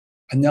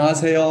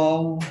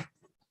안녕하세요.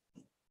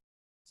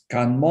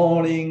 good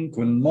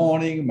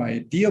morning, my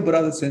dear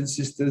brothers and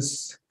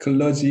sisters,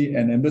 clergy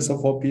and members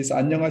of office.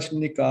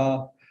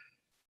 안녕하십니까?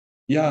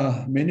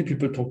 Yeah, many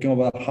people talking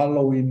about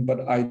Halloween,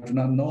 but I do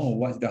not know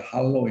what's the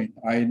Halloween.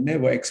 I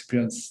never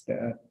experienced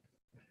that.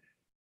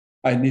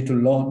 I need to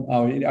learn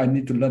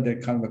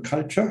that kind of a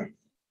culture.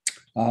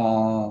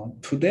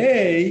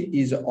 Today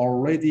is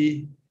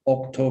already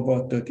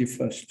October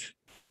 31st.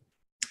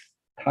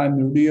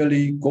 Time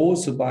really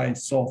goes by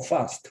so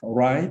fast,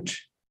 right?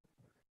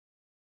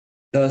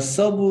 The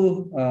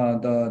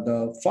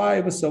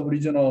five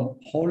sub-regional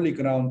Holy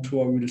Ground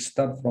tour will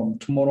start from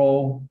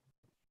tomorrow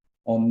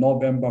on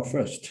November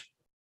 1st.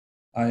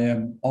 I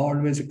am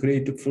always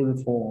grateful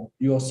for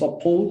your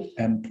support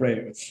and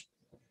prayers.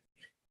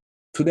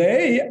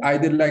 Today,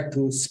 I'd like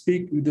to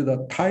speak with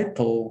the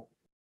title,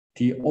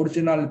 The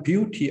Original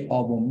Beauty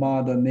of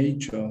Mother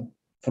Nature,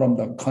 from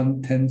the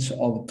contents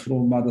of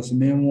True Mother's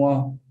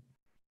Memoir.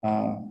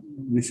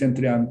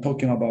 Recently, I'm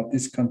talking about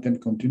this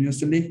content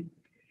continuously.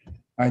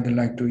 I'd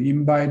like to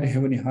invite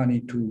Heavenly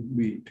Honey to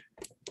read.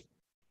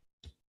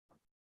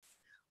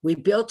 We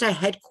built a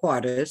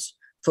headquarters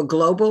for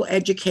global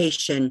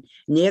education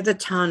near the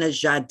town of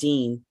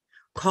Jardim,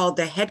 called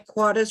the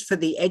Headquarters for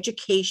the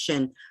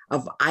Education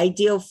of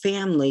Ideal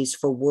Families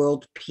for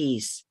World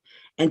Peace,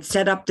 and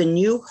set up the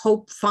New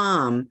Hope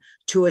Farm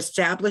to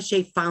establish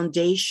a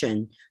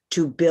foundation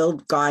to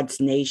build God's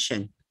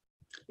nation.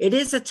 It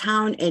is a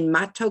town in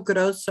Mato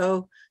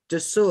Grosso do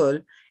Sul,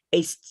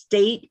 a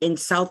state in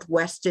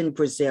southwestern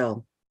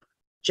Brazil.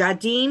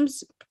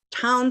 Jardim's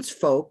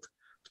townsfolk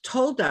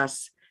told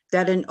us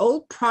that an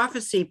old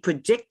prophecy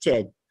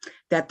predicted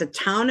that the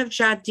town of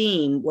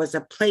Jardim was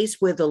a place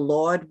where the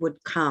Lord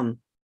would come.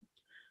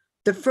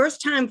 The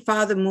first time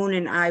Father Moon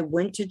and I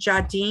went to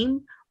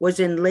Jardim was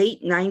in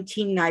late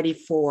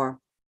 1994.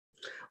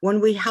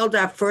 When we held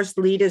our first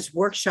leaders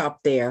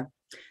workshop there,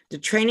 the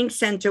training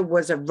center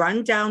was a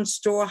rundown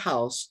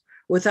storehouse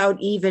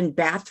without even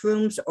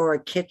bathrooms or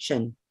a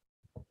kitchen.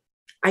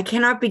 I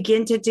cannot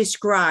begin to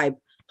describe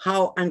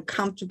how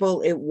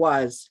uncomfortable it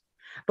was,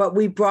 but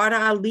we brought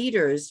our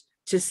leaders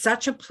to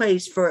such a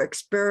place for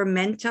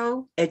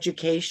experimental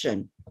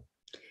education.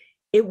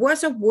 It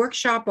was a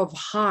workshop of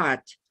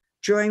heart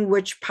during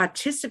which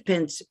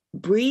participants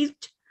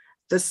breathed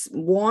the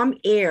warm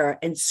air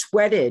and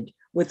sweated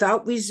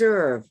without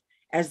reserve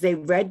as they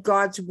read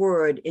God's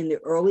word in the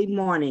early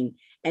morning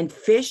and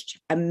fished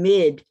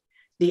amid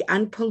the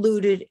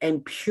unpolluted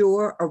and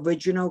pure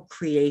original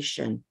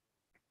creation.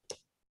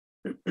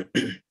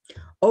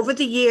 Over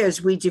the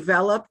years, we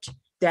developed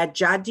that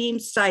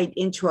Jardim site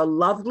into a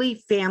lovely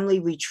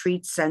family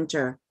retreat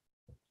center.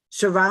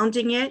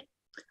 Surrounding it,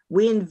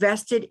 we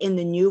invested in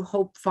the New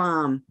Hope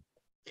Farm.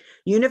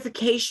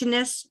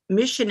 Unificationists,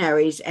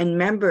 missionaries, and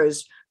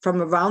members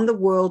from around the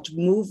world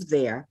moved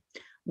there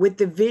with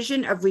the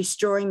vision of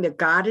restoring the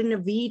Garden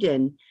of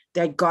Eden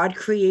that God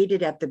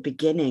created at the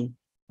beginning.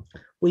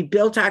 We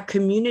built our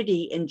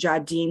community in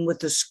Jardim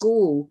with a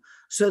school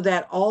so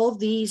that all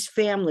these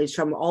families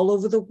from all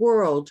over the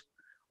world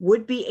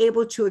would be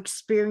able to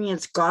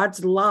experience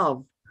God's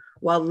love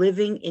while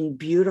living in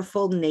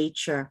beautiful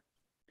nature.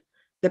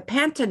 The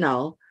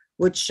Pantanal,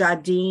 which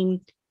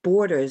Jardim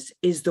borders,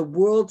 is the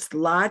world's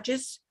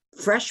largest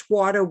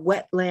freshwater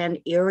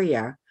wetland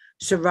area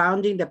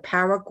surrounding the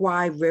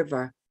Paraguay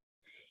River.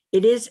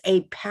 It is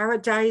a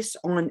paradise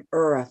on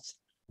earth.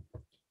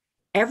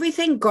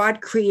 Everything God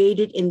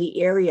created in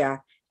the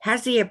area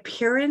has the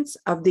appearance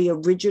of the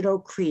original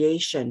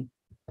creation.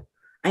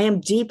 I am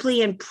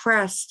deeply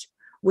impressed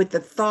with the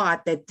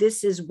thought that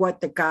this is what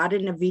the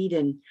Garden of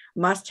Eden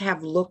must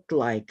have looked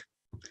like,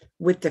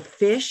 with the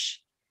fish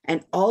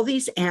and all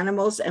these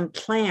animals and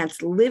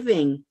plants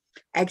living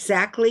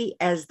exactly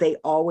as they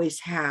always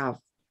have.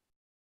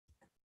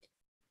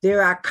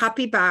 There are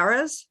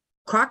capybaras,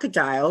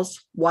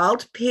 crocodiles,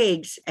 wild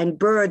pigs, and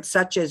birds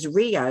such as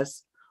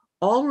rheas,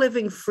 all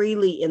living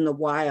freely in the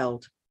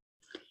wild.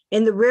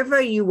 In the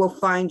river, you will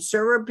find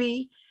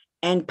surabi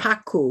and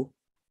pacu,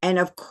 and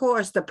of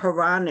course, the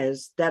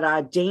piranhas that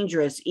are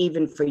dangerous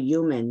even for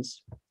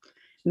humans.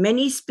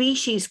 Many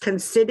species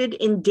considered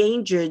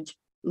endangered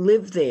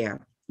live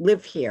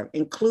here,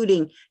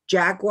 including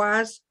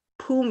jaguars,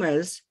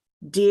 pumas,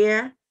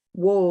 deer,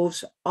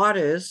 wolves,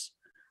 otters,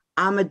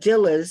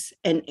 armadillos,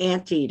 and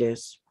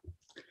anteaters.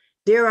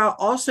 There are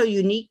also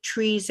unique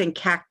trees and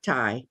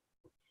cacti.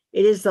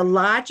 It is the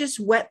largest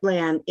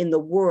wetland in the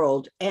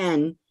world,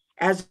 and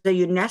as the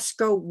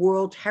UNESCO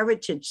World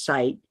Heritage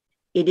Site,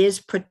 it is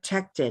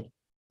protected.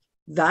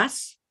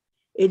 Thus,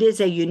 it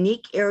is a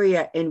unique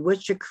area in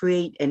which to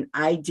create an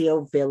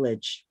ideal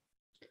village.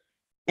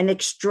 An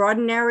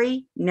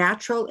extraordinary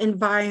natural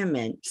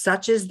environment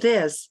such as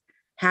this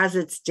has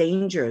its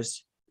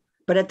dangers,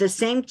 but at the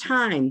same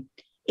time,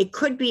 it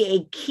could be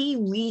a key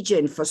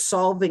region for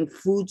solving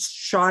food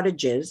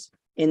shortages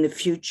in the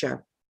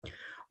future.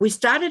 We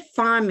started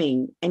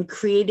farming and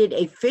created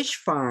a fish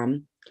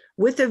farm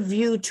with a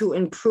view to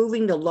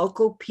improving the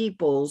local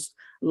people's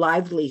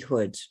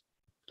livelihoods.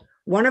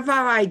 One of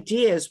our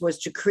ideas was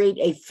to create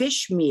a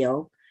fish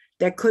meal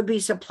that could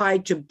be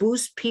supplied to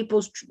boost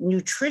people's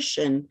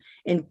nutrition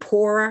in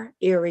poorer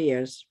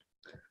areas.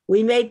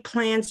 We made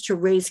plans to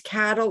raise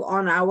cattle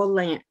on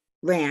our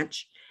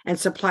ranch and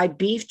supply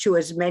beef to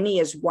as many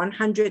as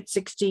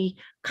 160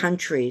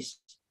 countries.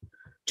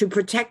 To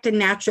protect the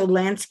natural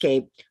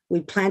landscape,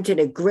 we planted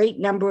a great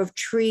number of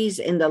trees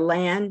in the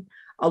land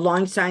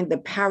alongside the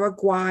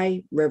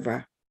Paraguay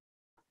River.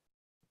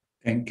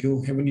 Thank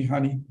you, Heavenly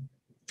Honey.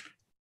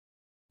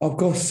 Of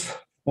course,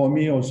 for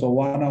me also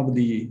one of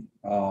the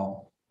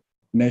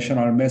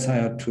national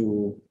messiah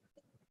to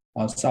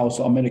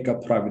South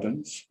America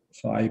Providence.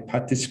 So I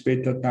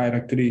participated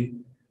directly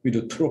with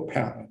the true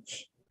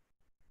parents.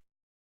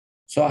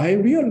 So I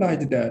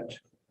realized that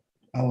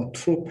our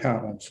true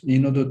parents,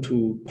 in order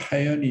to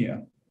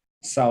pioneer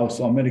South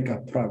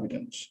America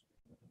Providence,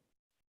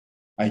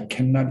 I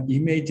cannot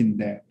imagine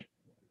that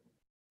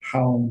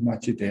how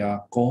much they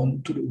are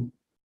going through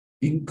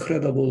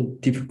incredible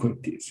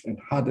difficulties and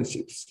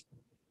hardships.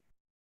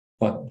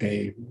 But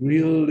they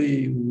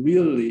really,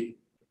 really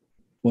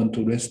want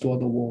to restore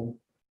the world,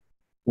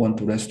 want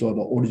to restore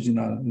the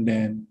original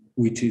land,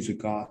 which is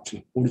God's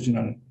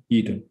original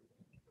Eden.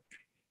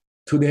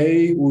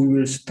 Today, we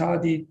will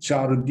study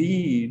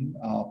Jardine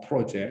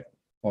project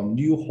on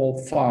New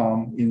Hope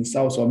Farm in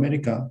South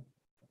America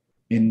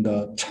in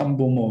the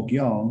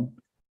Chambumogyong,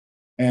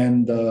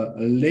 and the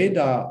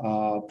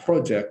LEDA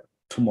project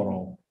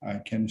tomorrow. I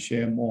can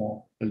share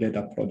more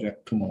LEDA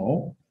project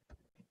tomorrow.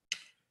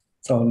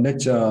 So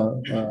let's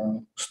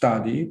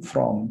study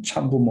from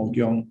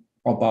Chambumogyong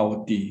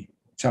about the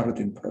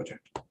Jardine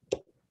project.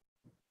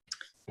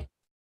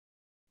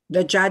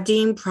 The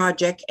Jardine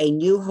Project, a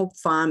New Hope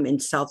Farm in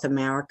South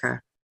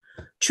America.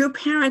 True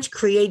Parents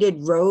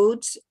created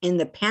roads in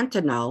the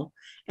Pantanal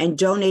and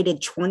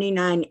donated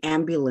 29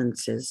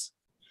 ambulances.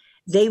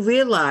 They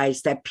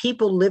realized that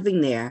people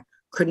living there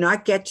could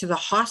not get to the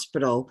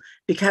hospital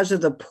because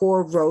of the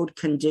poor road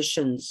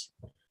conditions.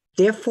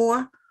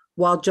 Therefore,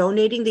 while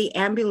donating the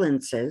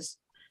ambulances,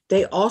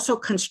 they also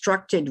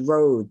constructed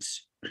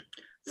roads.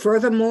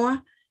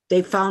 Furthermore,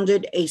 they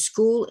founded a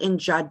school in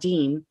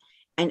Jardine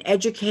and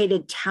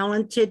educated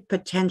talented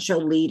potential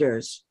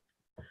leaders.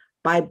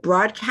 By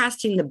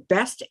broadcasting the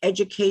best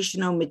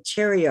educational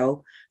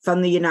material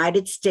from the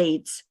United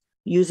States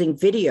using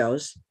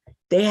videos,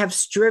 they have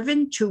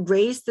striven to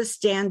raise the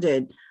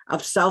standard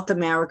of South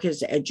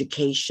America's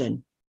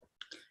education.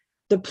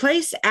 The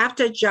place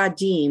after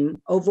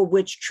Jardine, over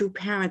which True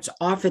Parents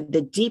offered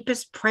the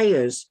deepest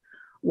prayers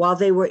while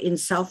they were in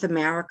South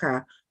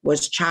America,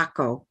 was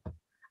Chaco,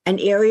 an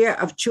area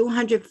of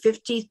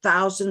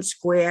 250,000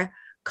 square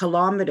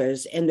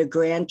kilometers in the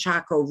Gran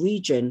Chaco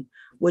region,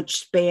 which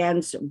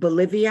spans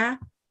Bolivia,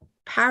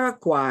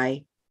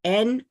 Paraguay,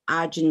 and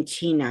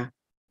Argentina.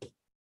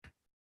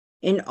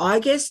 In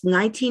August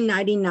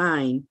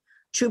 1999,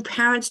 True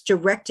Parents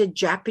directed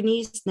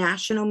Japanese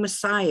national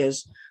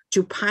messiahs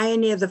to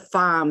pioneer the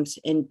farms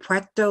in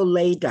Puerto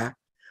Lleida,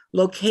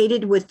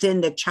 located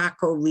within the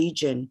Chaco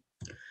region.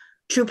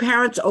 True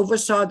Parents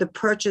oversaw the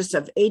purchase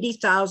of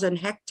 80,000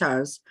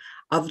 hectares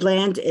of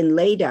land in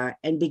Lleida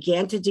and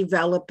began to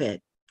develop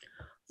it.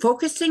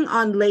 Focusing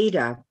on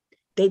Lleida,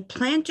 they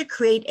plan to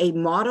create a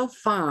model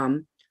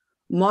farm,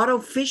 model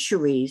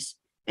fisheries,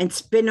 and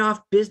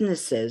spin-off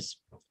businesses,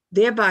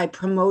 thereby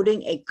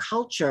promoting a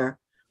culture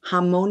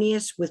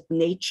harmonious with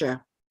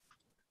nature.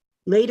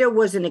 Lleida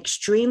was an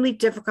extremely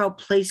difficult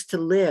place to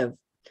live,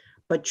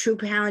 but True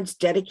Parents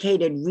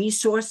dedicated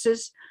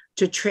resources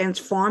to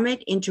transform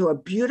it into a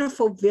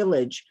beautiful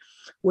village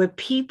where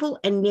people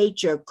and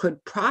nature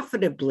could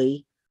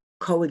profitably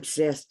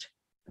coexist.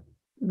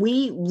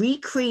 We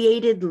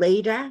recreated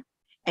Lleida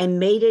and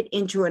made it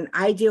into an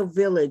ideal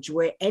village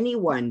where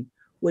anyone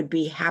would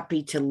be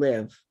happy to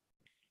live.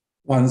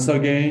 Once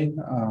again,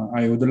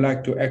 I would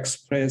like to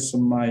express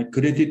my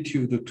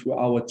gratitude to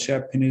our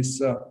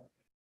Japanese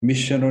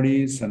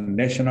missionaries and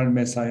national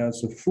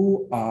messiahs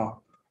who are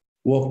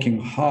working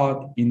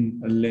hard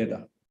in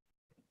Lleida.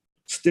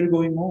 Still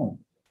going on,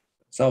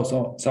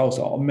 South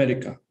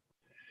America.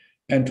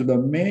 And to the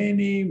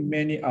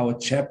many our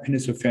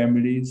Japanese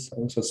families,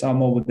 also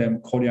some of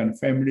them Korean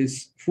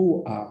families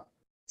who are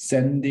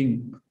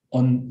sending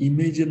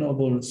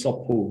unimaginable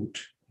support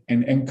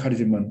and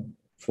encouragement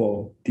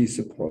for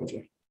this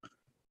project.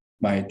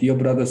 My dear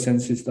brothers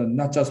and sisters,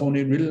 not just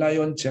only rely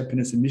on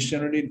Japanese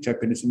missionary,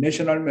 Japanese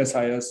national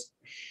messiahs,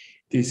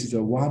 this is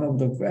one of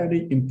the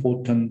very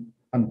important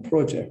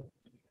project.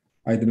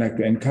 I'd like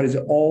to encourage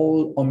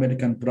all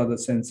American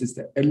brothers and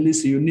sisters, at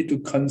least you need to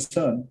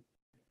concern.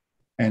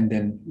 And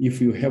then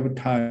if you have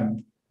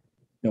time,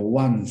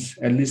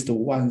 at least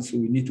once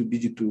we need to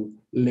visit to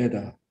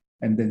Lleida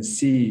and then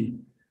see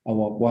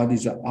what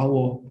is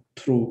our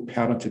true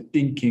parent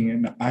thinking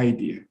and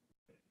idea.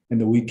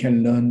 And we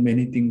can learn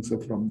many things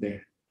from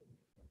there.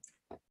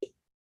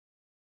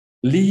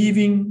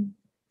 Living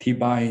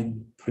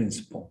divine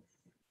principle.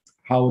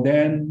 How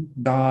then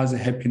does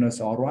happiness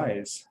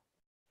arise?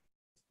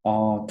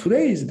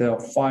 Today is the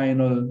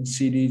final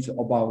series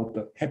about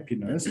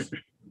happiness.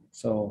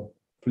 So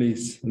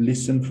please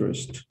listen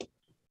first.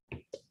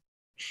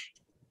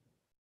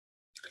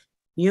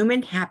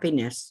 Human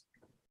happiness.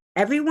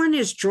 Everyone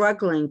is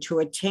struggling to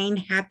attain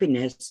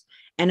happiness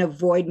and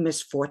avoid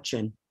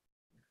misfortune.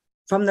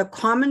 From the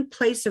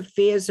commonplace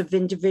affairs of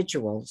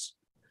individuals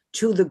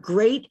to the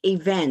great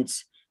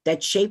events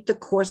that shape the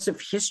course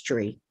of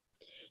history,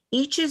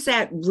 each is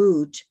at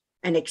root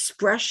an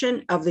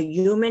expression of the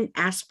human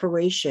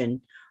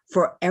aspiration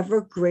for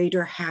ever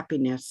greater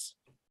happiness.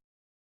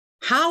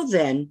 How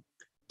then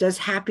does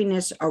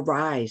happiness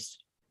arise?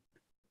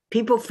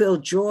 People feel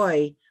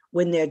joy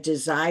when their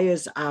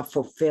desires are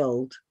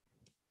fulfilled.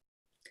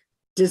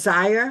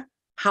 Desire,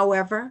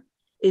 however,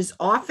 is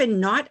often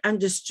not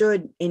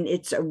understood in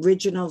its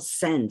original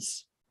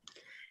sense,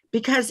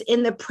 because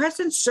in the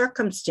present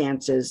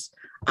circumstances,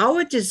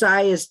 our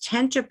desires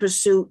tend to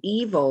pursue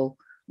evil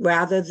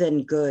rather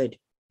than good.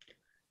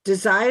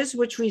 Desires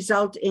which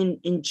result in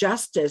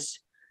injustice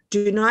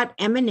do not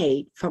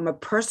emanate from a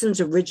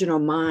person's original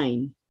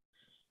mind.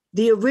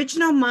 The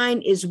original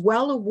mind is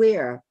well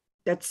aware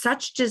that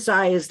such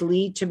desires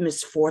lead to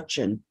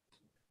misfortune.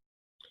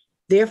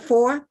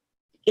 Therefore,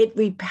 it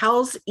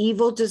repels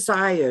evil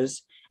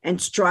desires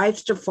and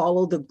strives to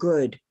follow the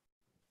good.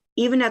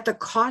 Even at the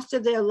cost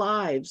of their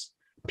lives,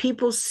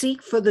 people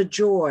seek for the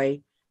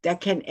joy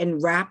that can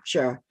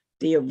enrapture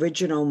the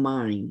original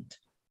mind.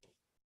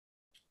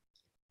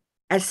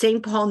 As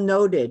St. Paul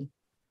noted,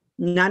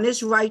 none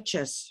is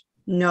righteous,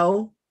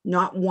 no,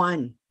 not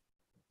one.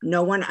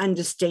 No one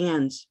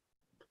understands.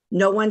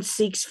 No one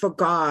seeks for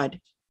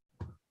God.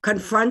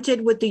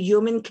 Confronted with the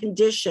human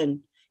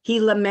condition, he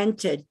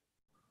lamented,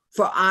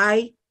 "For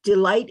I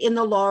delight in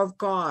the law of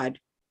God,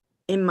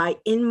 in my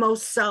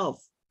inmost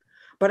self,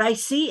 but I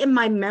see in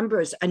my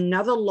members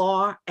another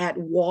law at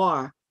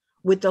war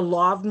with the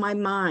law of my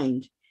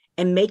mind,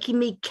 and making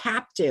me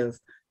captive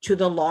to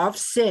the law of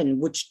sin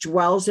which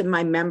dwells in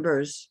my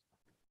members.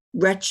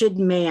 Wretched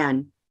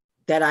man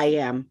that I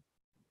am."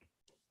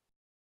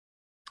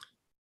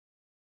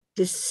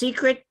 The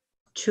secret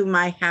to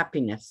my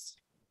happiness.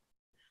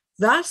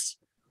 Thus,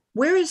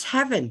 where is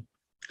heaven?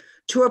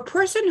 To a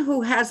person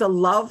who has a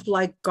love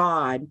like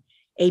God,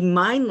 a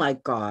mind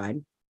like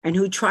God, and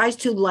who tries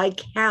to like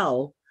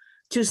hell,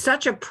 to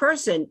such a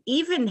person,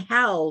 even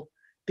hell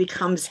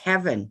becomes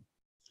heaven.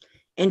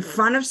 In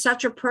front of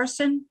such a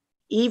person,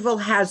 evil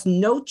has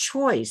no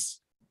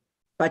choice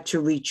but to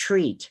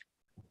retreat.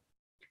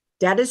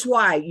 That is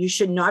why you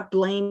should not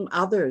blame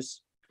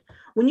others.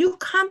 When you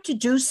come to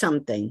do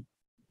something,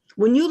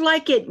 when you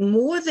like it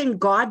more than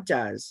God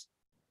does,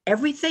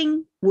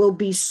 everything will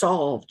be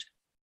solved.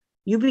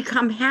 You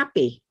become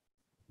happy.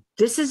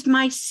 This is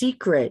my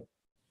secret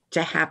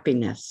to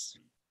happiness.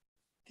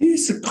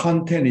 This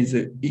content is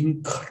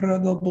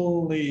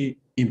incredibly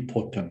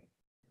important.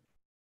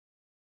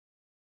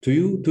 Do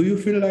you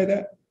feel like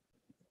that?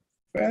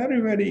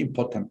 Very, very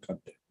important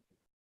content.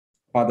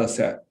 Father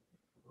said,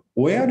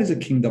 where is the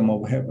kingdom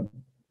of heaven?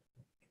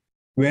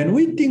 When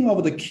we think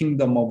of the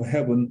kingdom of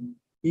heaven,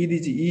 it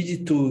is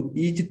easy to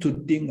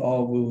think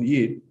of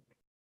it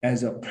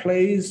as a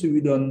place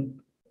with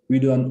an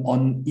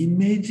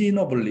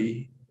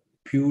unimaginably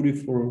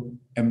beautiful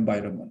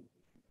environment.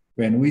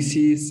 When we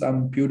see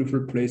some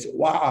beautiful place,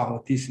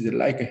 wow, this is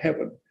like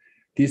heaven.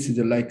 This is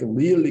like a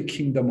really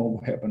kingdom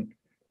of heaven.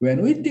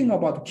 When we think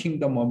about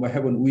kingdom of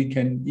heaven, we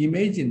can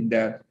imagine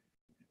that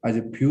as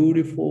a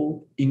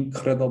beautiful,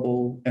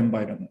 incredible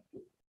environment.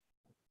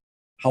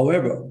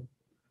 However,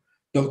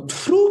 the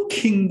true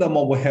kingdom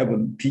of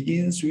heaven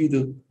begins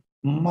with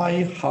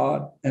my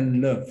heart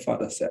and love,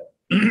 Father said.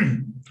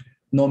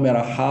 No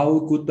matter how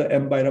good the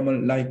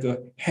environment like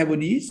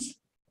heaven is,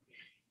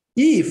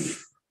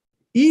 if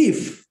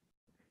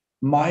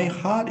my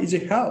heart is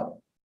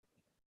hell,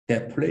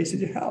 that place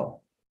is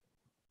hell.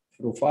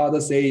 So Father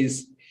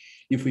says,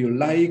 if you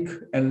like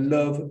and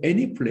love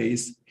any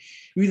place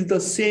with the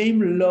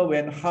same love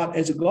and heart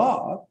as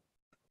God,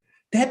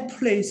 that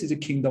place is the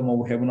kingdom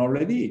of heaven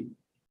already.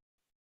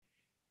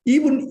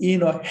 Even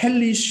in a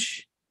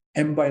hellish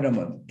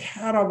environment,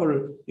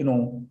 terrible,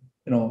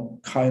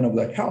 kind of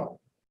the hell,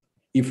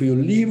 if you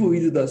live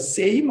with the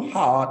same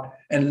heart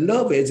and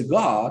love as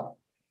God,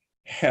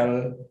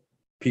 hell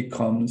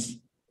becomes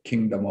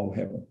kingdom of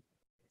heaven.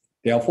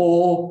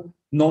 Therefore,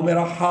 no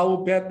matter how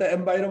bad the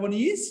environment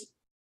is,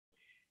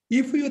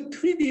 if you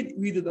treat it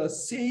with the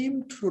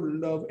same true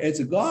love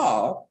as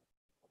God,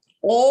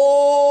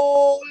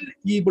 all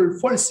evil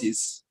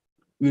forces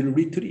will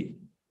retreat.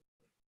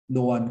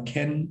 No one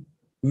can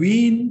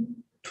win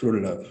true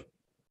love.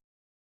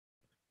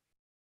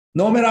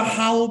 No matter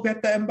how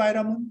bad the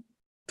environment,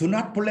 do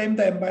not blame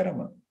the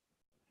environment.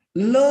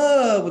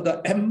 Love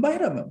the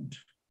environment.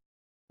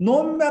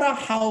 No matter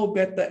how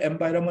bad the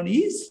environment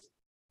is,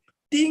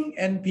 think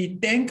and be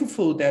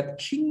thankful that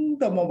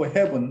kingdom of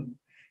heaven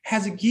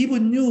has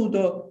given you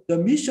the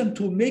mission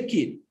to make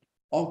it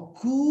a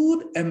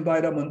good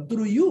environment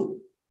through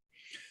you.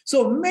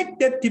 So make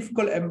that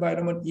difficult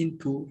environment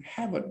into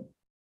heaven.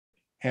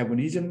 Heaven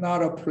is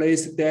not a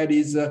place that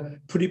is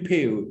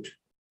prepared,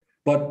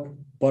 but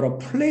but a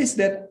place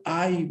that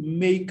I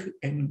make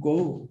and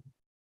go.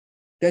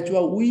 That's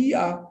why we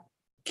are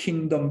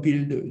kingdom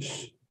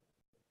builders.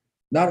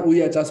 Not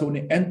we are just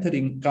only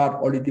entering, God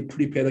already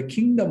prepared the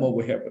kingdom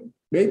of heaven.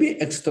 Maybe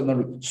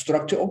external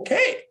structure,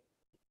 okay.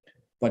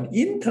 But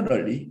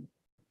internally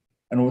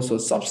and also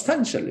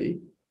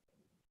substantially,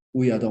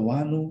 we are the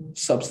one who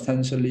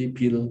substantially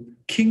build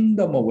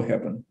kingdom of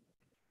heaven.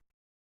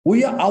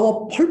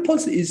 Our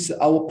purpose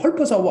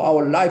of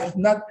our life is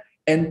not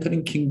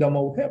entering kingdom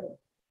of heaven.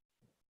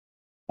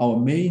 Our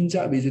main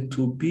job is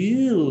to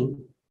build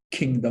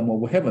kingdom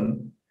of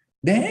heaven.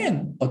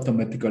 Then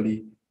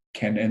automatically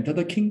can enter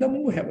the kingdom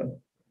of heaven.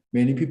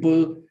 Many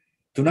people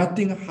do not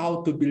think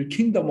how to build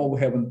kingdom of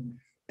heaven.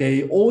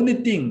 They only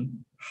think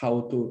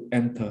how to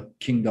enter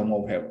kingdom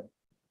of heaven.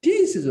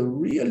 This is a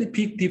really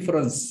big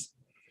difference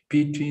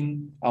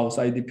between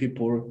outside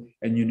people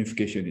and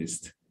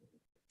unificationists.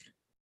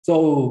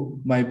 So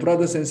my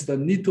brothers and sisters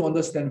need to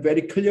understand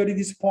very clearly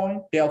this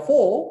point.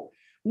 Therefore,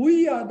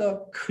 we are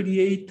the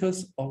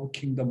creators of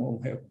kingdom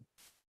of heaven.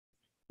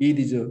 It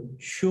is a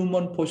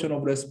human portion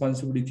of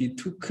responsibility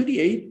to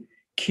create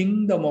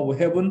kingdom of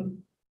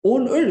heaven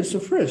on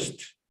earth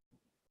first.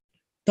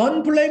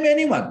 Don't blame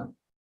anyone.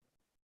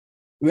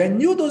 When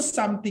you do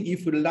something,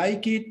 if you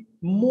like it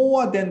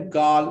more than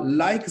God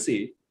likes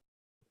it,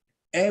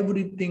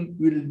 everything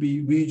will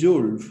be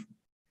resolved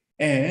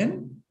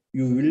and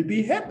you will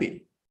be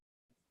happy.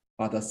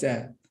 Father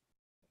said,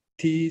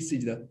 this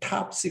is the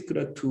top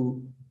secret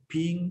to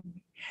being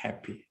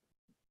happy.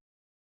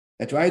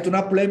 That's why I do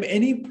not blame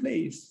any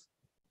place.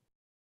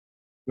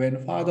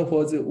 When Father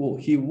was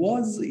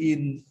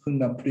in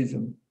Hungnam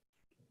prison,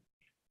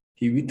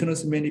 he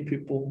witnessed many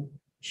people.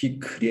 He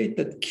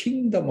created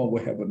kingdom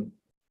of heaven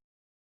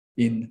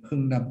in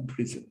Hungnam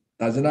prison.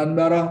 Does not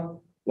matter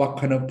what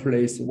kind of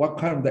place, what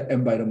kind of the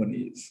environment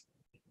is.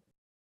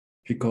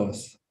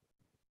 Because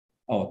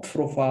our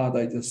true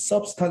Father is the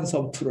substance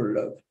of true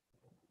love.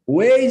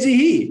 Where is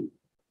He?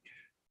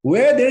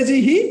 Where there is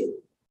He,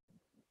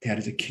 there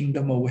is a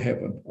kingdom of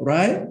heaven,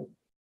 right?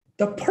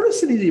 The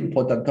person is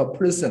important, the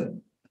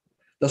person.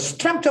 The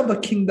structure of the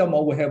kingdom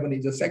of heaven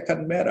is the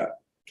second matter.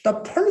 The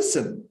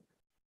person.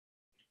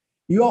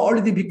 You are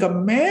already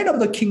become man of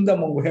the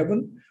kingdom of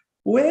heaven.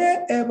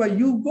 Wherever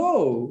you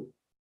go,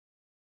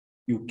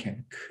 you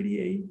can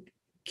create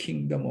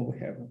kingdom of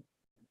heaven.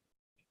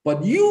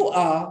 But you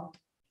are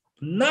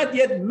not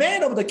yet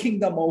man of the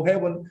kingdom of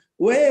heaven.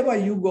 Wherever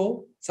you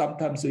go,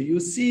 sometimes you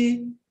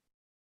see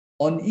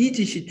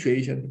uneasy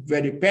situation,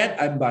 very bad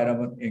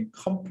environment, and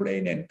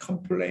complain and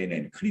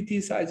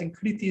criticizing,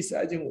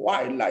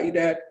 why like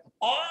that?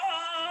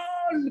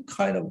 All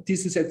kind of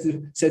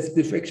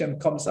dissatisfaction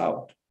comes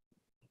out.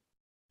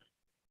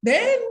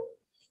 Then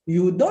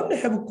you don't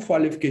have a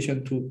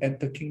qualification to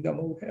enter kingdom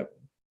of heaven.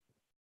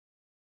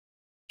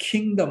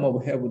 Kingdom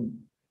of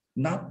heaven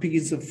not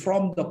begins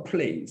from the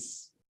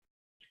place,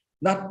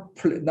 not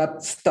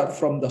start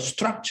from the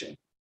structure.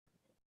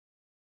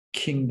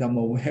 Kingdom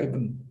of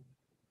heaven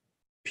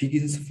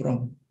begins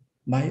from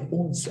my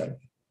own self.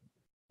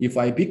 If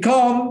I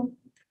become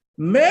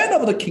man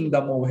of the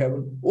kingdom of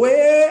heaven,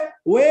 where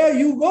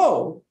you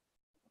go,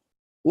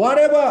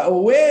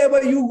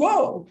 wherever you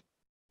go,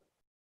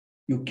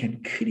 you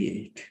can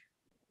create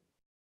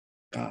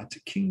God's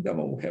kingdom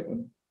of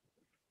heaven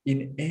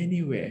in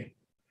any way.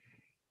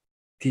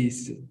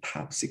 This is the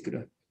top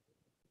secret,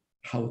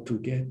 how to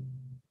get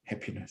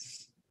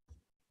happiness.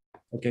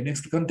 Okay,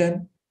 next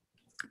content.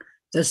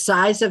 The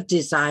size of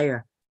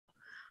desire.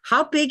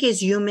 How big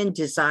is human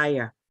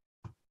desire?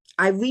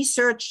 I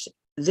researched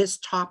this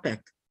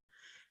topic.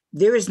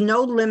 There is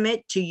no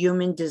limit to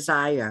human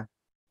desire.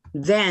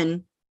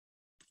 Then,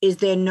 is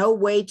there no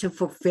way to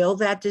fulfill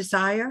that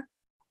desire?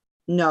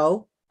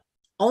 No.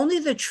 Only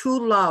the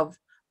true love,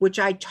 which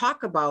I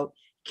talk about,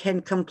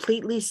 can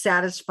completely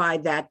satisfy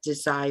that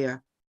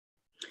desire.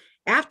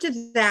 After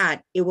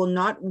that, it will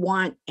not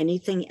want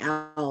anything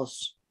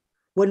else.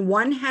 When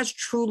one has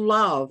true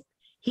love,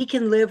 he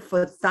can live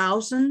for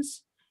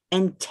thousands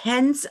and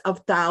tens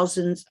of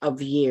thousands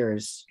of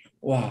years.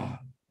 Wow.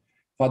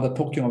 Father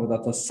talking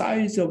about the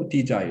size of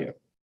desire.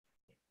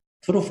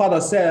 True Father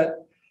said,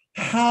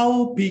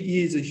 how big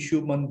is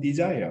human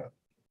desire?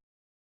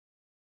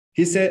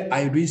 He said,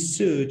 I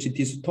researched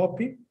this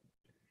topic.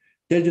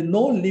 There's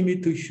no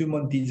limit to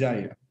human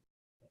desire.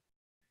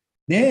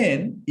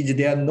 Then, is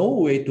there no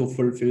way to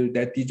fulfill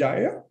that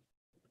desire?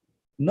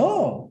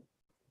 No.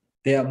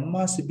 There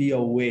must be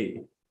a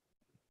way.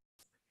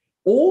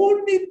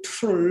 Only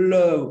true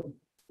love,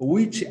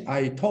 which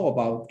I talk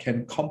about,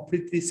 can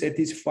completely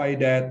satisfy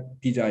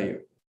that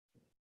desire.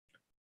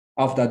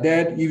 After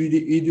that,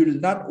 it will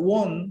not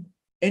want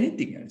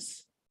anything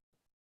else.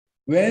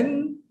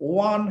 When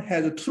one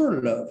has true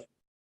love,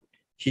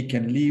 he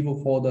can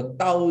live for the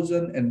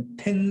thousands and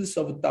tens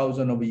of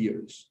thousands of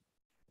years.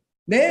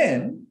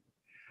 Then,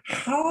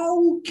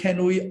 how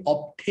can we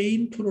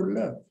obtain true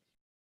love?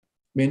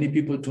 Many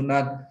people do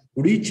not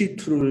reach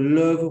true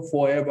love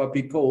forever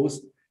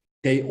because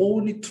they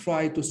only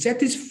try to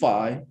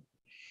satisfy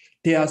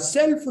They are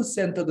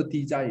self-centered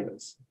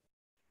desires.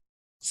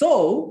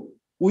 So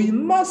we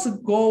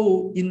must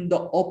go in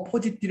the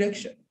opposite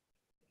direction.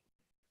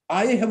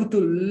 I have to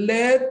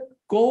let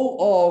go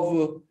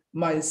of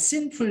my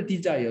sinful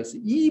desires,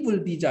 evil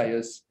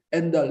desires,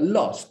 and the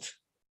lust.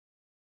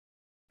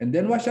 And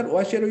then what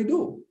shall we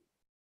do?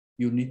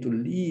 You need to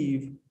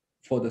live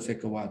for the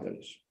sake of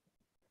others.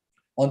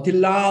 Until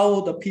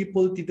now, the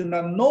people did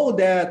not know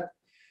that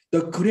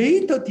the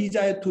greater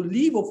desire to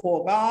live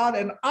for God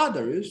and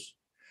others,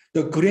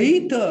 the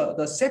greater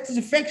the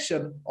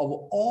satisfaction of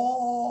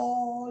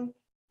all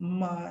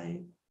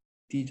my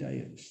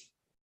desires.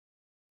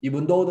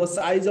 Even though the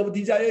size of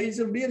desire is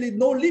really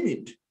no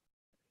limit.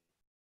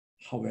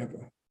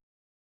 However,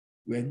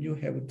 when you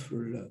have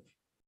true love,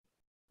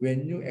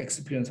 when you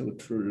experience of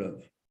true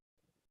love,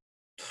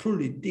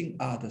 truly think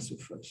others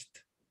first.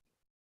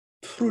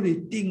 Truly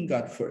think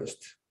God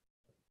first.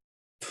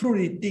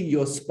 Truly think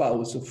your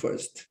spouse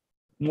first,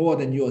 more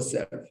than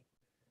yourself.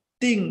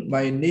 Think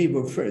my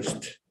neighbor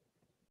first.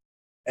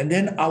 And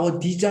then our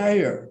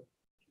desire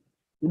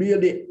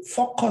really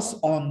focus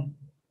on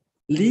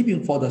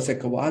living for the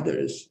sake of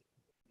others.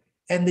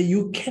 And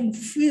you can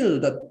feel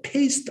the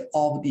taste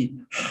of the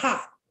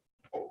heart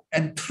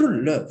and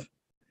true love.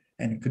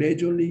 And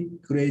gradually,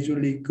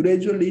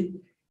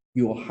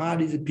 your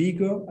heart is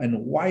bigger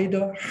and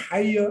wider,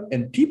 higher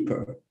and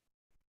deeper.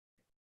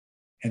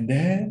 And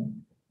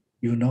then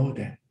you know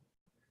that,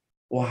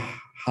 wow,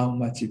 how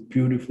much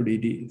beautiful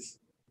it is.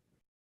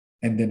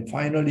 And then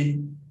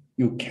finally,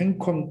 you can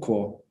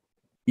conquer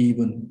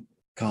even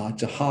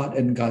God's heart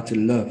and God's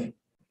love.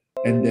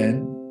 And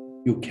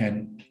then you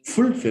can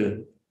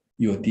fulfill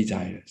your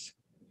desires.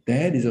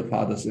 That is a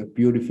Father's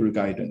beautiful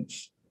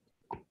guidance.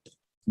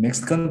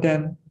 Next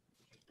content.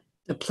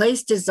 The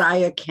place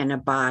desire can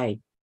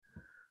abide.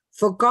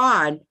 For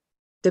God,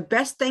 the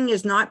best thing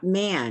is not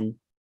man,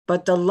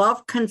 but the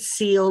love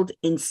concealed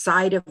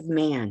inside of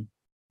man.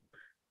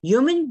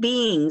 Human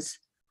beings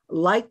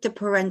like the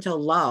parental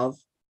love,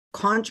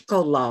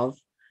 conjugal love,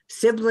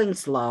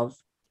 siblings' love,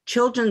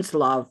 children's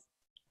love,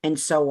 and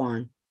so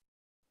on.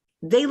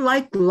 They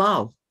like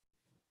love.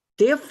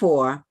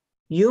 Therefore,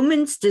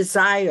 humans'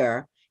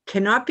 desire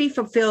cannot be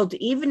fulfilled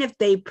even if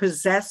they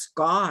possess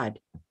God.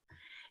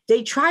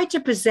 They try to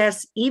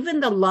possess even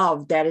the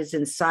love that is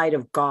inside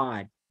of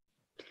God.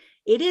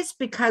 It is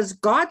because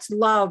God's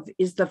love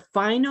is the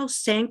final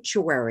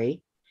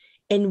sanctuary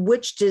in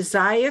which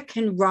desire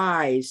can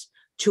rise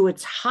to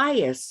its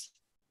highest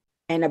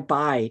and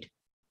abide.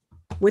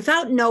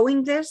 Without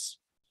knowing this,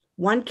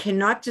 one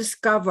cannot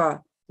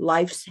discover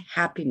life's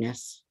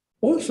happiness.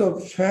 Also,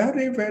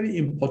 very, very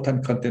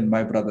important content,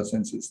 my brothers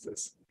and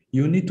sisters.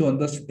 You need to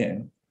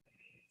understand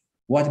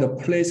what the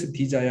place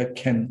desire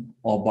can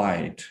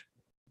abide.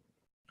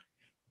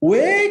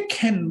 Where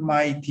can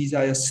my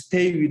desire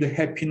stay with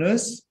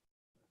happiness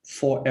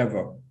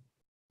forever?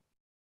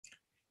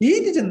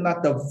 It is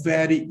not the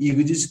very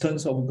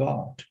existence of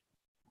God.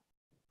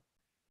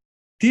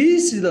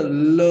 This is the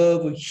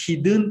love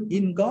hidden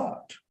in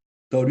God.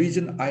 The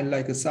reason I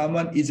like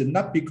someone is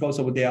not because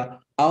of their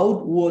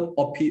outward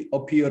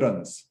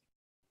appearance,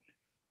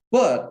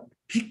 but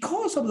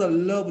because of the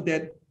love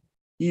that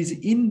is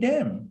in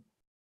them.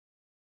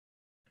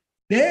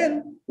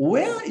 Then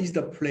where is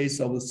the place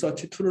of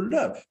such true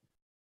love?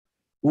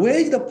 Where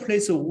is the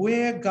place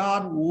where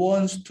God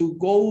wants to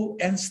go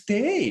and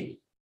stay?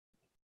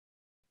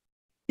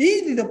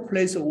 It is the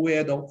place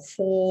where the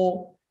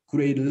four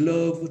great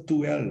love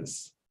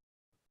dwells.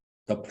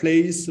 The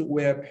place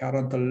where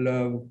parental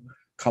love,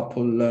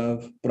 couple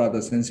love,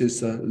 brothers and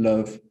sisters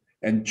love,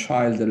 and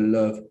child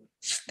love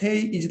stay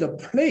is the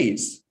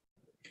place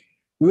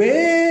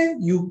where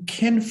you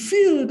can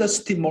feel the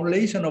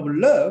stimulation of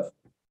love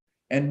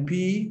and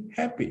be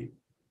happy.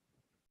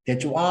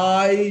 That's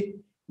why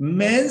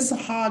man's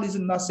heart is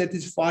not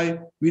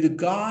satisfied with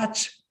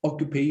God's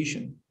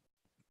occupation.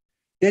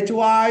 That's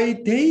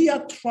why they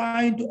are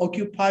trying to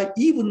occupy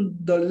even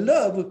the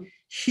love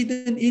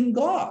hidden in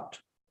God.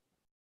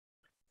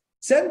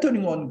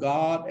 Centering on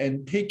God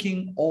and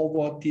taking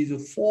over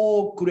these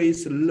four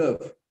grace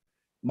love,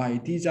 my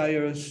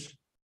desires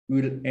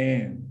will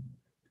end.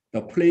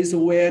 The place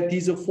where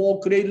these four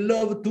great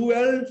love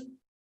dwell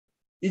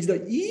is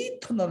the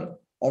eternal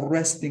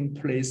resting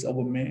place of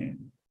a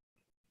man.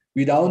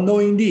 Without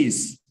knowing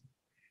this,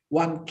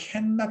 one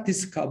cannot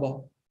discover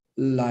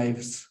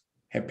life's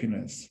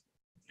happiness.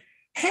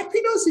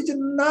 Happiness is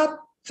not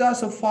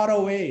just far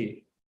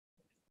away.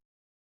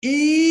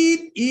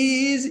 It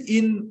is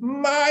in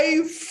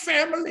my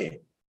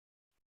family.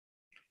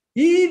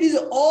 It is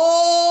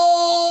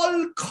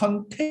all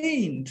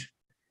contained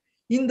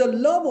in the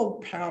love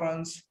of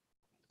parents,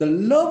 the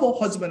love of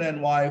husband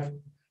and wife,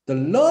 the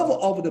love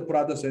of the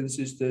brothers and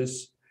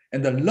sisters,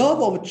 and the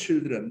love of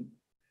children.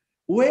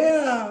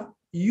 Where are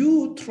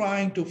you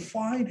trying to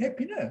find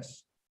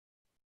happiness?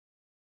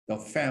 The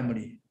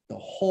family, the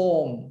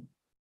home,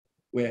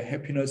 where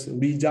happiness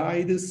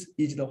resides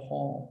is the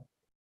home.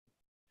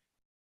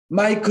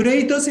 My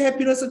greatest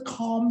happiness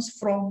comes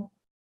from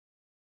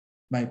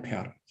my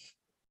parents.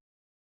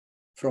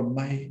 from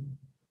my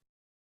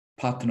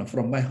partner,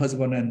 from my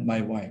husband and my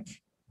wife,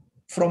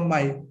 from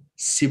my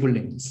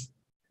siblings,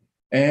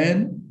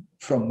 and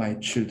from my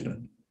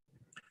children.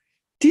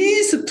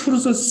 These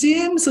truths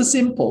seem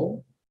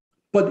simple,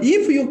 but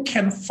if you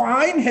can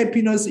find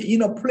happiness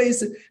in a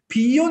place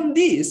beyond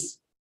this,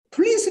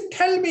 please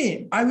tell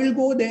me, I will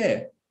go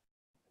there.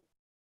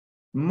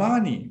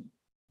 Money,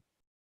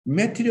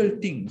 material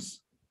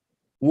things,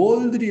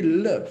 worldly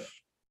love,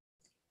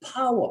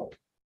 power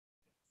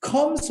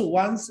comes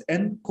once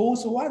and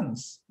goes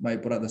once, my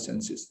brothers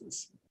and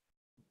sisters.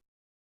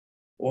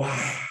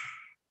 Wow,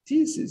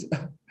 this is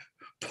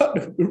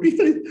but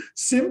really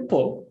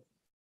simple.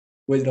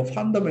 With the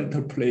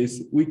fundamental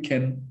place, we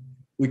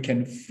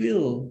can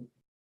feel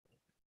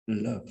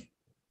love.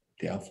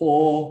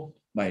 Therefore,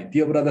 my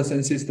dear brothers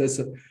and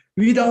sisters,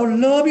 without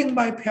loving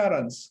my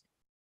parents,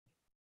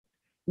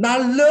 not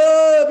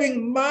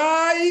loving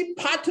my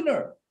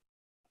partner,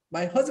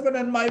 my husband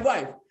and my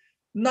wife,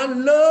 not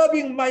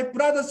loving my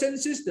brothers and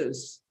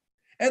sisters,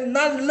 and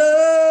not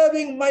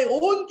loving my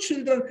own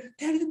children,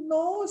 there is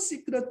no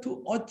secret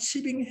to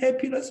achieving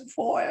happiness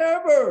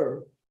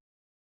forever.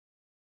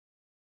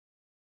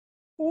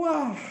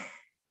 Wow.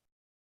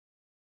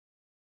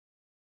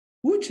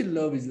 Which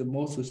love is the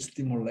most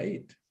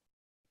stimulate?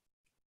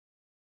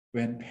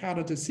 When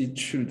parents see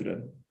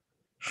children,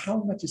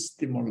 how much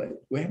stimulate?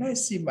 When I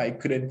see my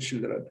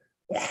grandchildren,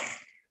 wow,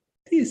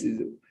 this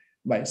is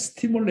my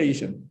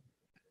stimulation.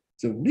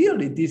 So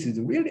really, this is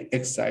really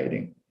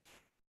exciting.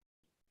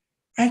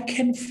 I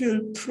can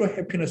feel true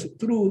happiness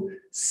through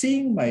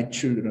seeing my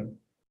children,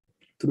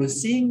 through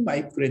seeing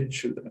my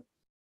grandchildren,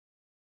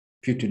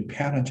 between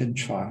parents and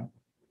child,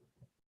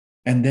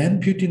 and then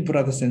between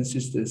brothers and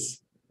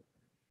sisters,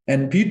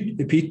 and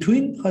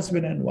between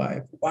husband and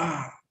wife.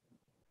 Wow,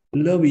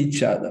 love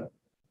each other.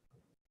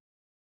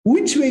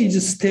 Which way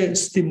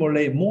is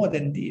stimulate more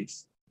than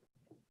this?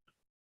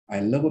 I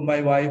love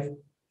my wife,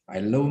 I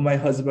love my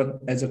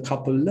husband. As a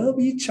couple, love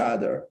each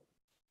other.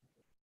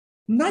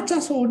 Not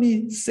just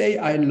only say,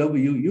 I love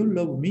you, you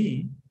love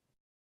me,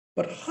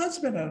 but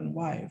husband and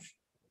wife.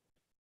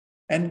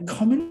 And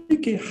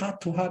communicate heart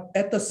to heart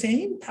at the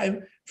same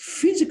time,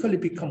 physically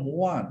become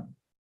one.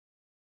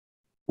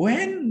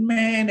 When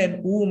man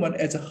and woman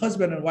as a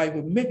husband and wife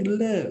make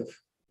love,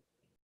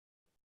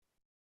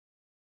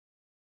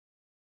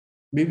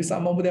 maybe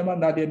some of them are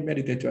not yet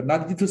married,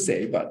 not to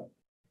say, but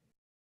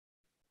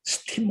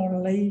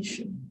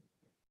stimulation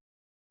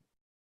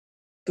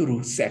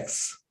through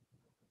sex,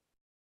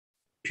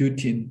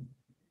 between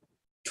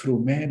through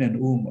man and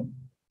woman,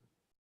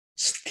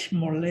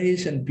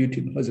 stimulation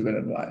between husband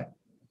and wife.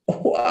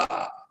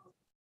 Wow!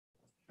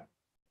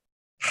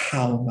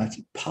 How much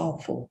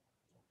powerful,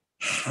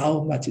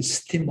 how much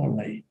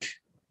stimulate.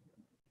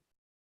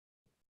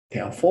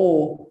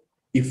 Therefore,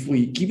 if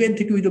we give and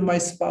take with my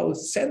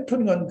spouse,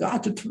 centering on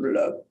God's true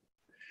love,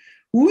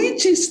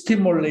 which is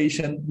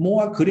stimulation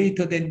more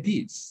greater than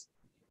this?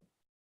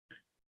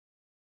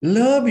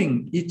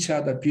 Loving each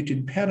other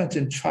between parents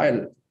and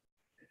child,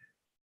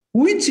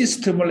 which is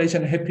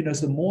stimulation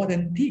happiness more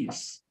than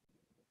this?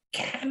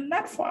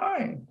 Cannot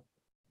find.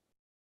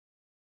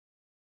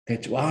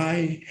 That's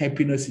why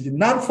happiness is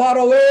not far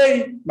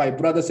away, my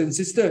brothers and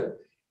sisters.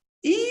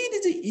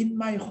 It is in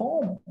my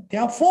home.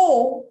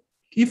 Therefore,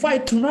 if I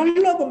do not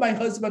love my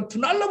husband, do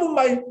not love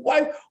my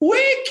wife,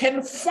 where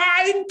can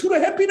find true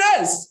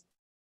happiness?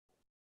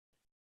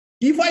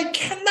 If I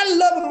cannot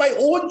love my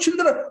own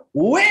children,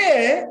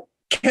 where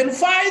can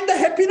find the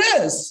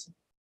happiness?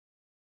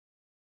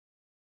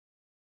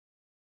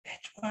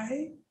 That's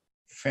why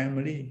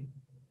family,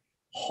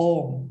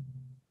 home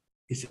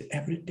is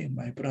everything,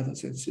 my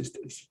brothers and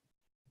sisters.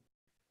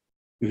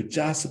 You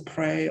just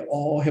pray,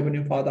 oh,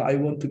 Heavenly Father, I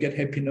want to get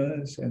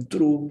happiness. And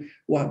through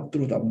what?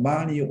 Through the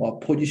money or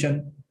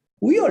position,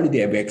 we already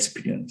have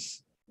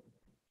experience.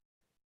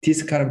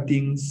 These kind of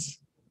things,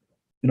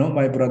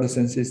 my brothers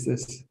and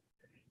sisters,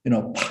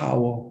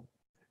 power,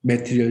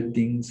 material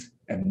things,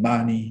 and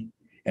money,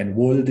 and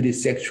worldly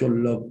sexual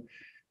love.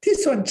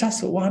 This one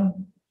just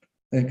one,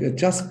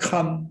 just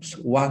comes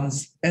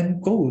once and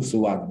goes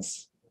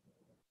once.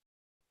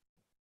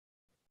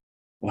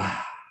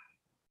 Wow.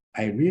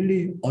 I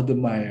really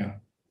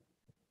admire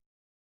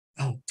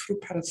our true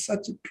parents,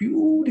 such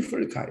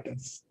beautiful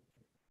guidance.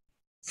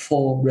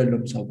 4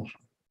 realms of heart,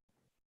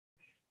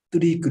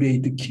 3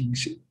 great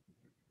kingship.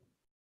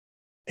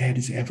 That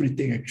is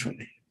everything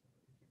actually.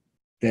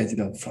 That's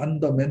the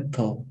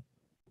fundamental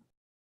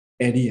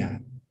area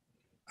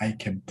I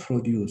can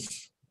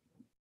produce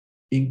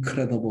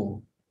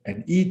incredible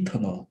and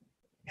eternal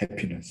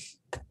happiness.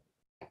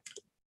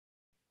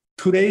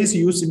 Today's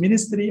youth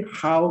ministry,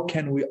 how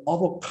can we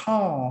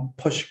overcome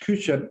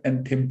persecution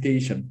and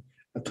temptation?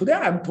 Today,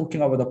 I'm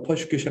talking about the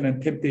persecution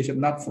and temptation,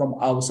 not from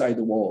outside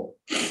the world.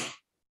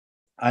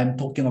 I'm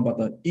talking about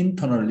the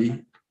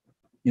internally,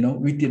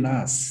 within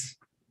us.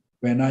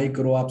 When I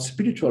grow up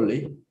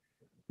spiritually,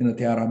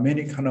 there are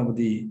many kind of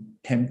the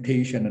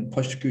temptation and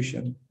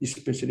persecution,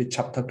 especially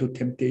chapter 2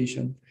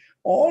 temptation,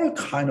 all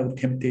kind of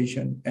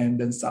temptation, and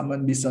then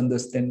someone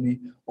misunderstand me.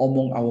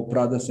 Among our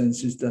brothers and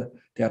sisters,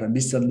 there are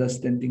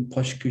misunderstanding,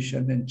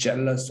 persecution, and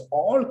jealous,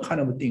 all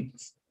kind of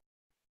things.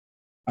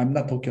 I'm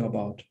not talking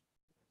about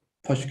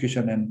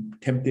persecution and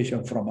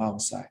temptation from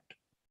outside.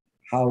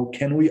 How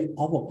can we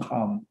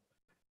overcome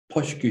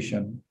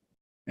persecution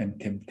and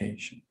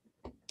temptation?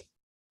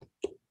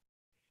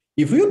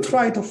 If you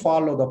try to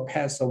follow the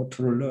path of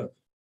true love,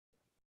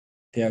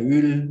 there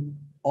will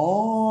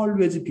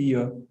always be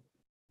a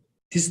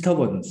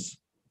disturbance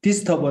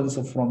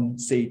from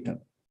Satan.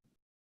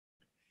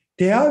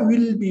 There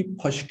will be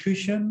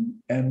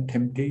persecution and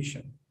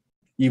temptation.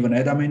 Even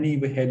Adam and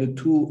Eve had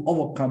to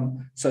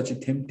overcome such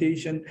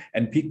temptation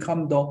and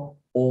become the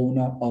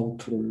owner of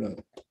true love.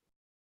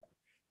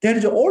 There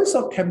is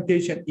also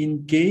temptation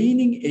in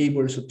gaining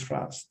Abel's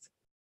trust.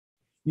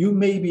 You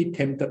may be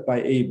tempted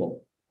by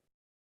Abel.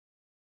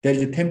 There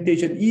is a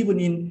temptation even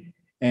in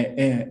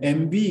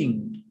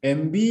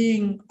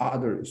envying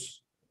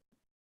others.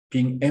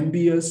 Being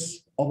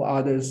envious of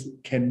others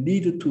can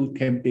lead to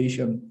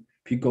temptation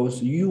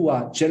because you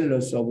are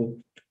jealous of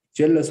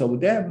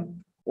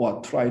them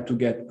or try to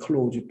get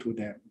close to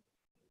them.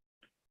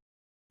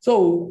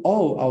 So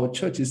our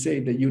church is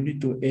saying that you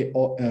need to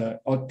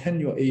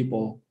attend your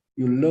Abel,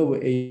 you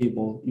love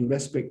Abel, you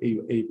respect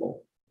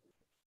Abel.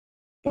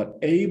 But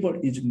Abel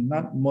is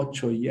not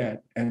mature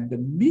yet and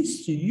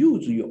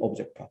misuse your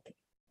object partner.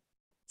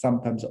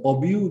 Sometimes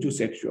abuse you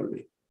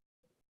sexually.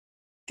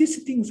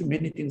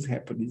 Many things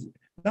happen.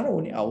 Not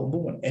only our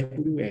movement,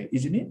 everywhere,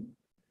 isn't it?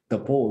 The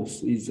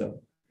boss is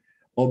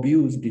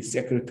abuse the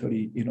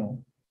secretary,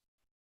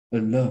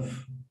 the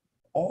love,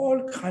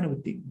 all kind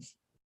of things.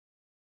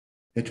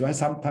 That's why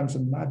sometimes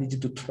it's not easy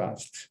to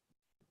trust.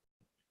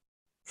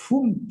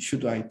 Whom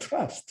should I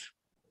trust?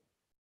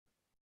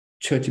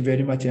 Church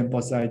very much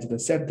emphasizes the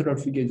central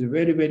figure is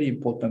very, very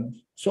important.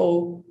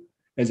 So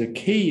as a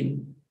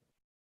Cain,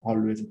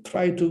 always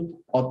try to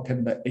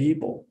attend the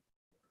Abel.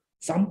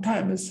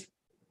 Sometimes,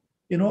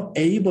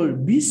 Abel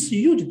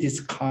misuse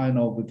this kind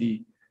of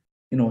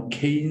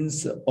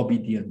Cain's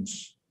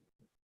obedience,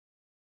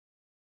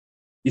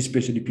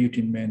 especially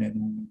between men and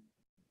women.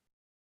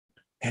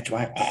 That's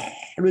why I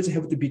always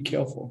have to be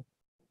careful.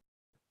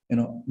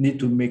 Need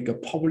to make a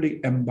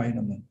public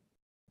environment.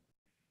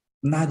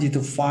 Not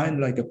to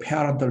find like a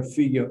parental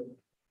figure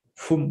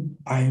whom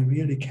I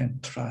really can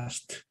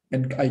trust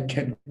and I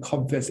can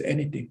confess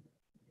anything.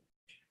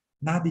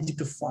 Not easy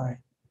to find.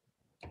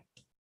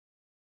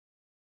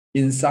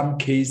 In some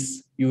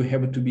cases, you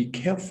have to be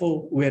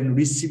careful when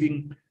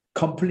receiving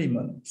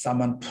compliment.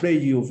 Someone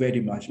praise you very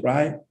much,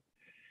 right?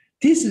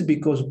 This is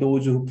because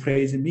those who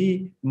praise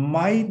me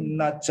might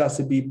not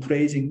just be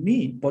praising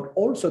me, but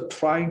also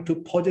trying to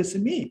possess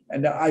me.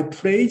 And I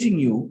praising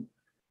you.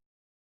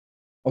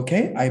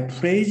 Okay, I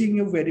praising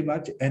you very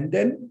much, and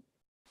then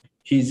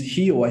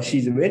he or she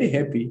is very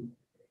happy,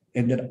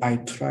 and then I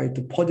try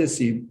to possess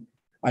him.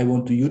 I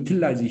want to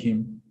utilize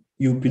him.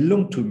 You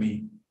belong to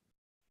me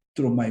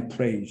through my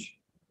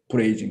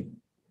praising.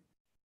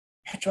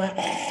 That's why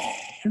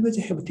I always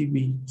have to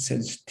be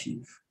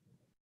sensitive.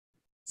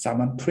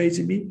 Someone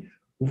praises me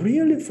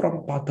really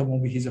from bottom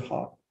of his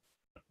heart,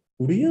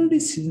 really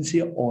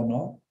sincere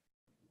honor.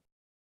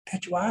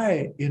 That's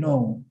why,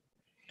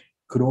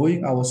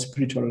 growing our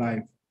spiritual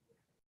life,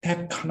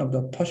 that kind of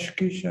the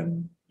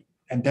persecution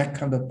and that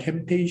kind of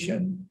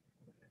temptation,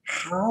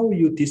 how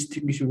you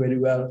distinguish very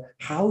well,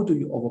 how do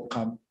you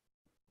overcome?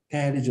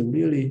 That is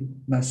really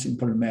not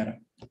simple matter.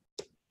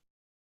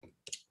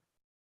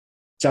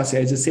 Just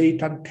as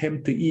Satan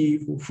tempted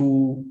Eve,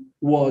 who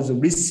was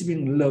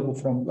receiving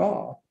love from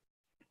God,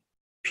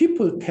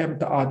 people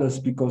tempt others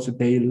because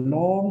they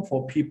long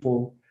for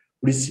people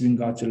receiving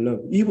God's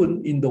love.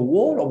 Even in the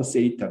world of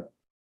Satan,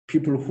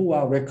 people who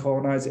are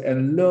recognized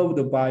and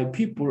loved by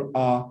people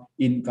are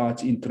in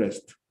God's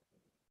interest.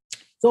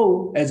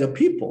 So as a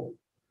people,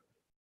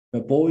 the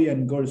boys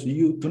and girls,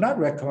 you do not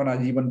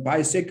recognize even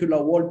by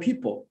secular world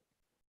people.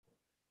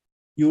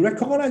 You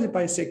recognize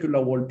by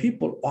secular world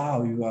people,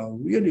 wow, you are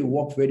really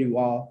work very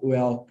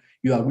well.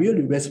 You are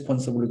really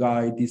responsible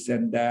guy, this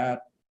and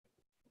that.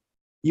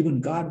 Even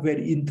God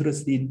very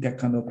interested in that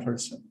kind of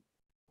person.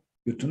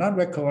 You do not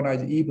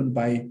recognize even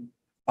by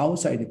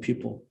outside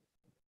people.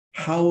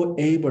 How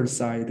Abel's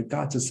side,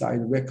 God's side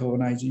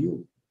recognize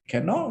you?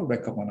 Cannot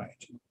recognize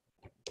you.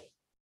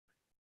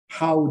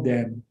 How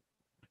then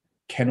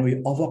can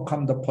we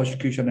overcome the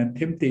persecution and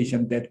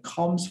temptation that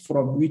comes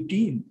from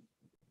within?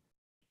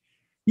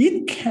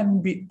 It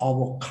can be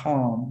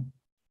overcome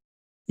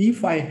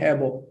if I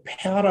have a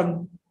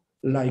parent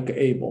like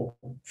Abel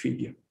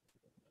figure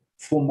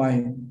whom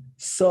I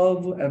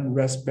serve and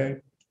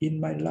respect in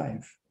my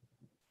life.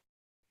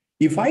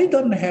 If I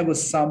don't have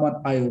someone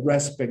I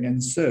respect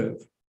and serve,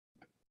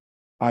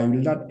 I will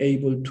not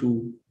able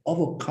to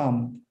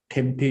overcome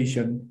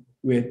temptation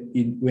when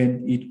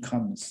it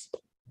comes.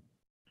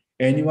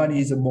 Anyone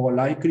is more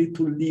likely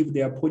to leave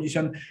their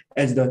position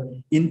as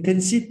the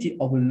intensity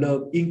of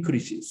love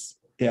increases.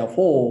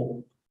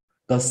 Therefore,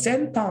 the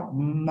center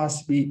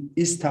must be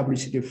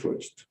established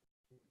first.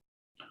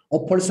 A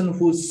person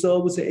who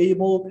serves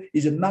Abel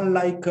is not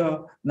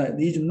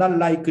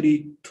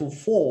likely to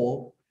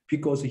fall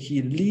because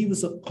he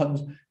leaves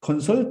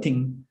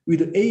consulting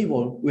with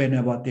Abel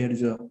whenever there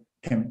is a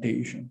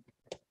temptation.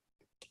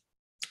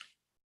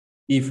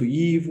 If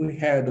Eve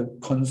had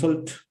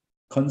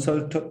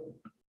consulted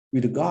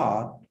with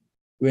God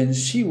when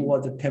she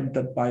was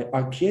tempted by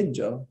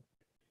archangel,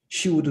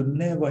 she would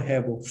never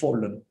have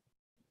fallen.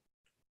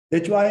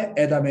 That's why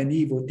Adam and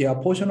Eve, their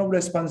portion of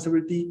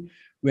responsibility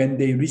when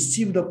they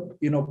receive the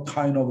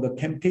kind of the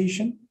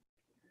temptation,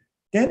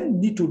 then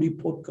need to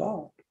report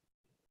God.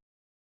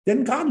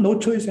 Then God no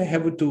choice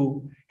have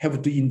to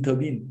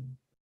intervene.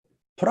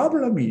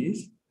 Problem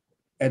is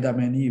Adam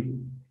and Eve,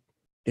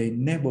 they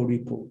never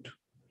report.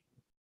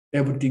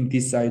 Everything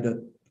decided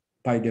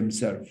by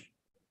themselves.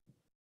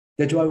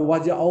 That's why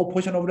what's our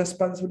portion of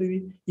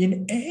responsibility?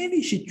 In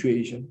any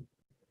situation,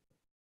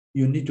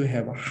 you need to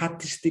have a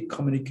heartistic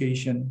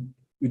communication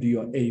with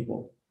your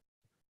Abel.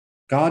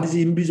 God is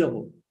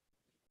invisible.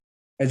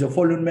 As a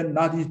fallen man,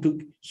 not easy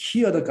to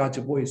hear the God's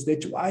voice.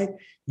 That's why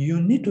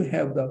you need to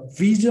have the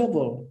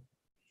visible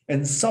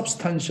and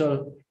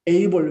substantial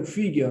Abel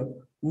figure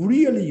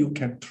really you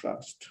can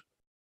trust.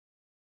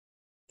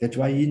 That's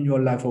why in your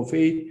life of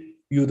faith,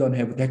 you don't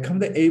have that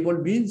kind of Abel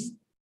means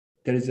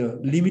there is a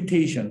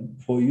limitation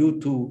for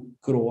you to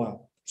grow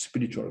up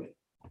spiritually.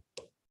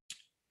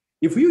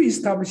 If you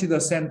establish the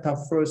center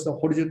first, the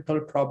horizontal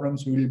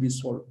problems will be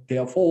solved.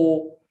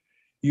 Therefore,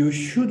 you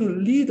should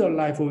lead a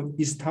life of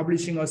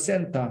establishing a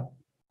center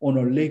on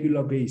a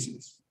regular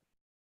basis.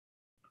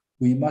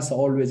 We must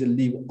always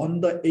live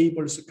under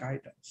Abel's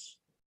guidance.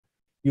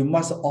 You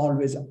must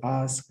always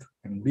ask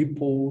and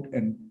report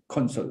and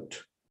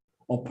consult.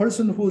 A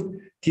person who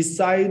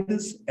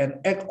decides and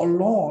acts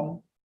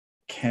alone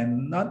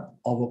cannot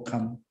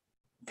overcome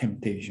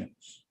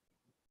temptations.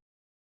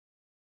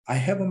 I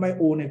have my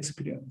own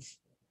experience.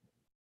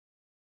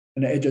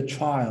 And as a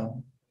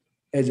child,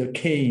 as a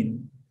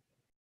Cain,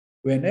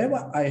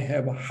 whenever I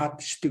have a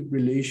heartistic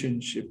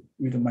relationship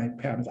with my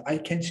parents, I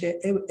can share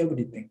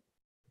everything.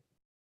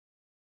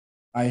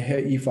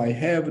 If I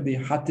have the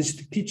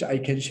heartistic teacher, I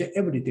can share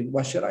everything.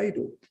 What should I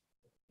do?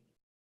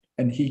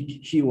 And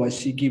he or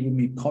she give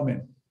me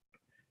comment.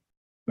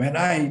 When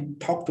I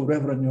talk to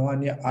Reverend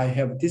Yohani, I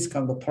have this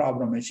kind of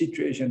problem and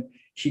situation.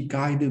 He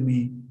guided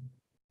me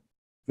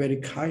very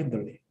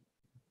kindly.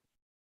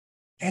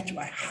 That's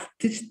my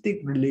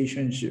artistic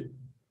relationship.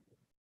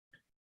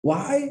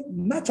 Why?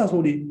 Not just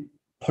only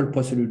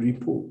purposely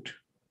report.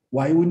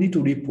 Why we need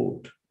to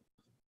report?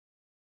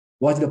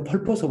 What's the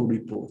purpose of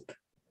report?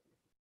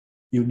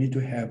 You need to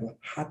have a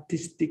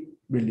artistic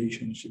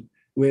relationship.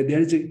 Where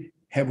there is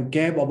have a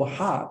gap of a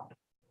heart,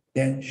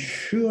 then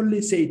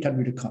surely Satan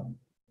will come.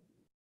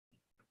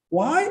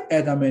 Why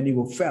Adam and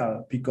Eve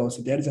fell?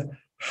 Because there is a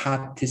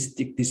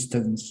artistic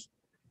distance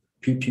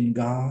between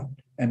God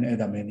and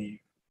Adam and Eve.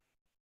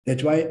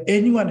 That's why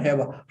anyone have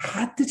a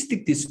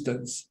artistic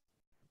distance,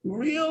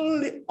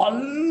 really a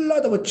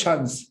lot of a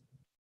chance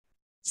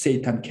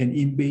Satan can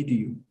invade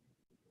you.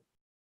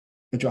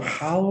 That's why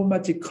how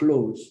much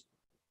close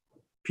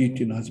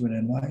between husband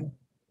and wife,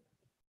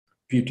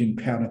 between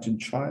parent and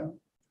child,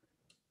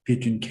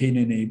 between Cain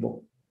and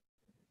Abel.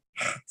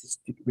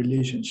 Artistic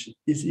relationship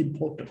is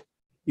important.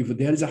 If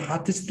there is a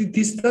artistic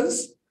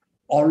distance,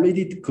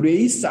 already the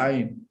great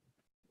sign,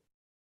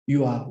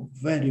 you are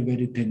very,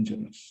 very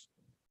dangerous.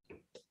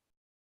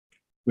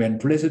 When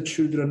blessed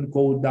children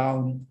go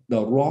down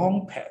the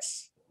wrong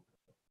path,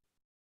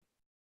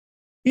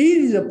 it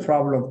is a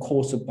problem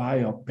caused by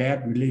a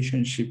bad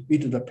relationship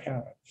with the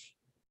parents.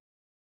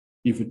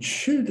 If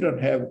children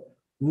have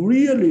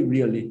really,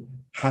 really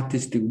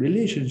artistic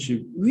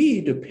relationship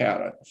with the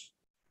parents,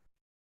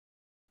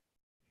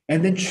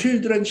 and then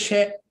children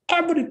share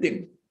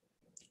everything.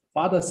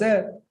 Father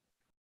said,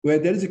 where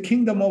there is a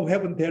kingdom of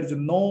heaven, there is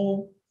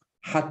no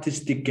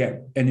artistic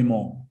gap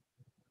anymore.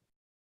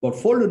 But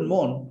fallen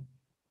one,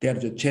 there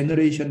is a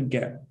generation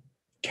gap,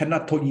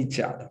 cannot talk each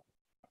other.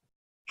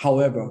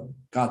 However,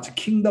 God's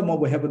kingdom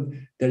of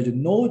heaven, there is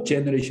no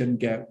generation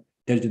gap,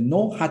 there is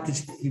no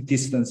artistic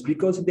distance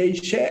because they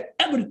share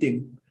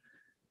everything.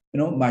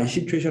 My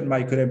situation,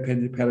 my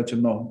grandparents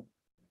know,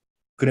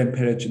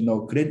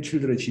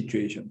 grandchildren's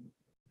situation.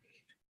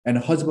 And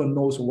husband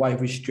knows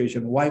wife's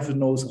situation, wife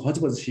knows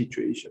husband's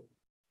situation.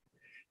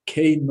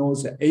 Cain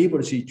knows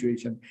Abel's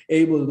situation,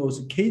 Abel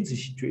knows Cain's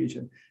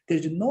situation.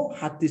 There's no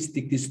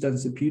artistic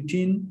distance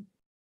between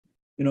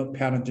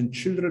parents and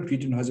children,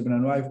 between husband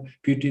and wife,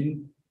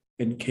 between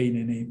Cain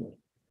and Abel.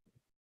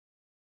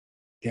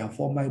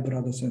 Therefore, my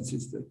brothers and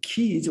sisters, the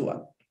key is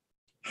what?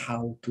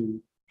 How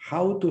to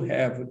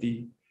have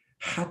the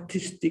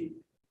artistic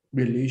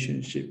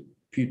relationship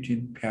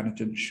between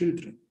parents and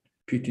children,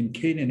 between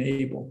Cain and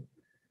Abel.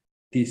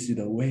 This is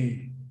the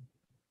way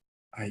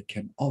I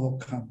can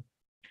overcome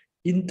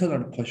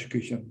internal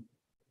persecution,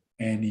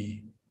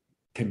 any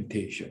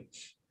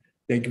temptations.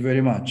 Thank you very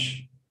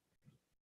much.